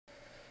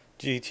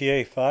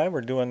GTA 5,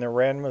 we're doing the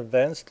random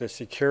events, the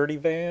security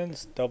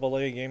vans, AA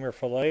Gamer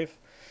for Life.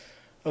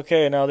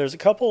 Okay, now there's a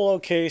couple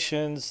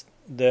locations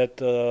that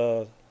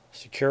the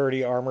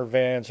security armor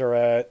vans are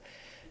at,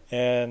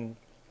 and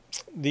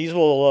these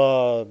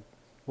will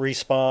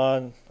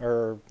respawn,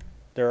 or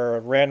they're a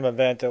random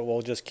event that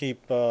will just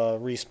keep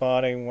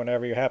respawning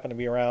whenever you happen to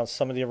be around.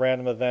 Some of the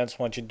random events,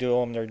 once you do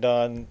them, they're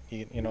done.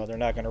 You know, they're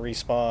not going to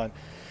respawn.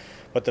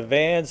 But the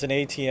vans and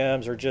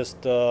ATMs are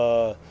just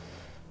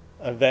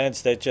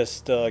events that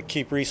just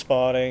keep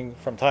respawning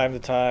from time to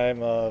time.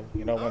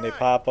 You know, when they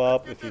pop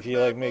up, if you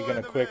feel like making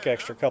a quick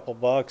extra couple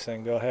bucks,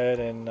 then go ahead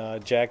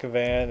and jack a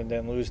van and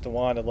then lose the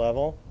wanted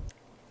level.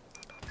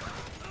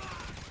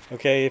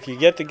 Okay, if you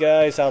get the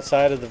guys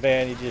outside of the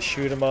van, you just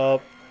shoot them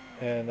up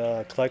and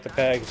collect the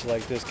package.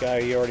 Like this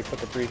guy, he already put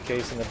the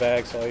briefcase in the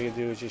bag, so all you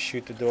do is just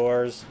shoot the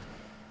doors,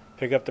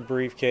 pick up the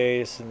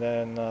briefcase, and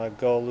then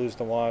go lose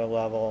the wanted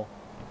level.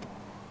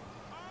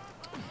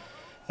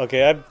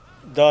 Okay, I've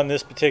done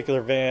this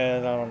particular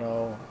van, I don't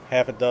know,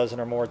 half a dozen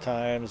or more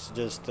times,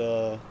 just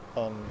in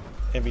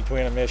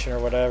between a mission or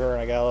whatever,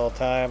 and I got a little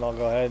time, I'll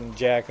go ahead and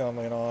jack them.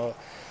 You know,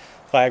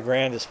 5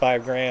 grand is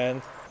 5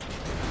 grand.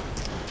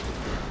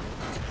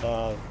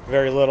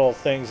 Very little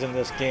things in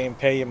this game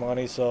pay you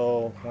money,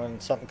 so when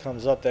something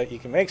comes up that you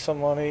can make some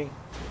money,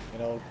 you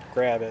know,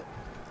 grab it.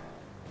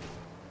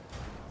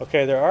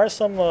 Okay, there are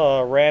some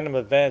random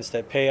events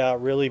that pay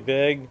out really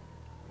big.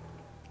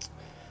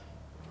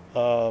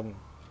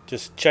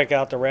 Just check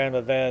out the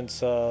random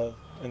events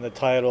in the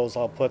titles.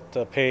 I'll put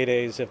the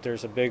paydays if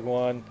there's a big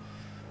one.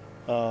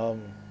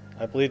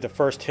 I believe the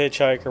first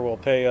hitchhiker will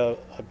pay a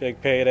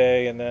big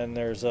payday, and then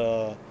there's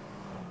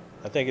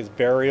I think it's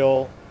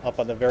Burial up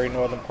on the very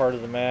northern part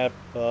of the map.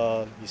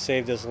 You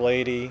save this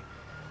lady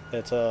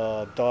that's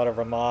a daughter of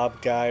a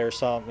mob guy or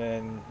something,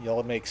 and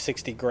you'll make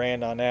 60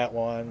 grand on that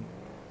one.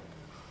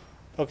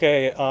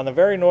 Okay, on the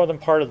very northern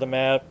part of the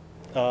map,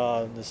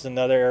 this is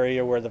another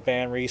area where the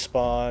van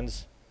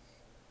respawns.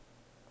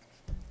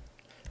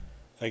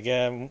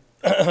 Again,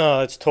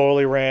 it's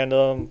totally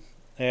random,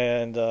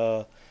 and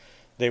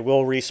they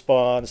will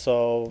respawn,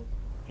 so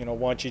you know,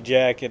 once you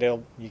jack it,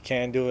 you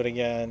can do it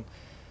again.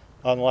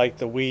 Unlike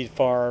the weed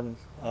farm,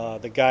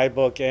 the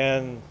guidebook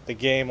and the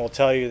game will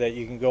tell you that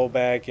you can go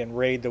back and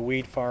raid the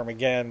weed farm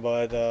again,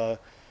 but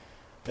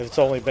it's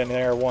only been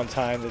there one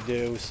time to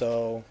do.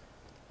 So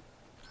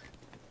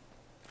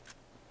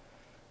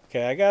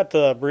okay, I got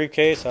the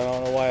briefcase. I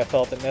don't know why I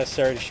felt it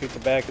necessary to shoot the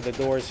back of the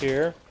doors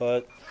here,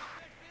 but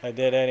I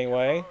did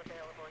anyway.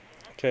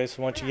 Okay,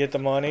 so once you get the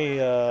money, you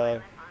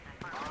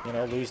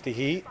know, lose the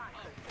heat.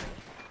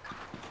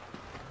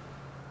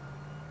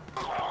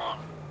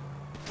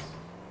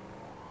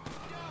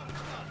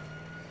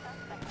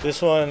 This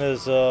one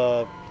is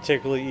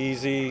particularly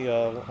easy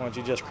once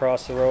you just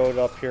cross the road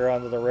up here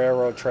onto the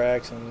railroad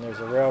tracks, and there's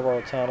a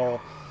railroad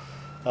tunnel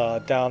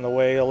down the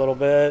way a little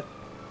bit,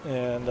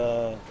 and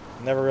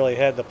never really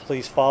had the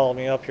police follow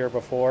me up here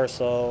before,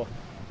 so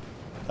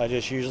I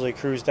just usually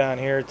cruise down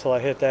here until I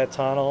hit that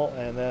tunnel,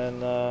 and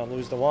then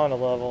lose the wanted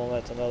level, and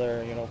that's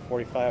another, you know,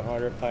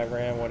 4,500, 5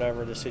 grand,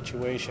 whatever the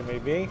situation may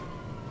be.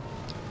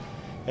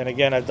 And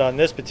again, I've done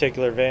this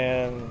particular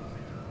van,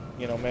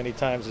 you know, many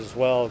times as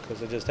well,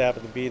 because it just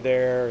happened to be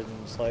there, and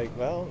it's like,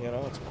 well, you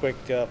know, it's a quick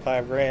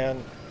 5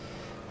 grand,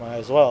 might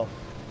as well.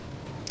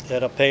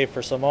 It'll pay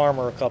for some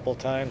armor a couple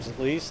times at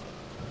least.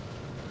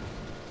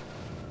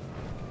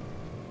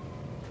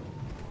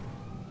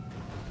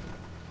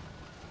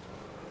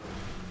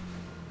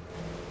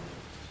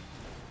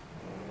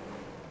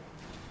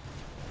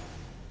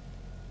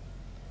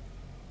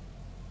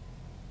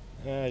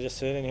 And I just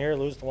sit in here,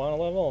 lose the wanted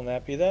level, and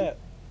that be that.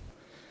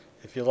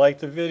 If you like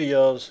the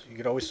videos, you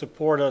can always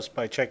support us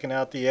by checking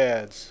out the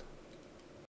ads.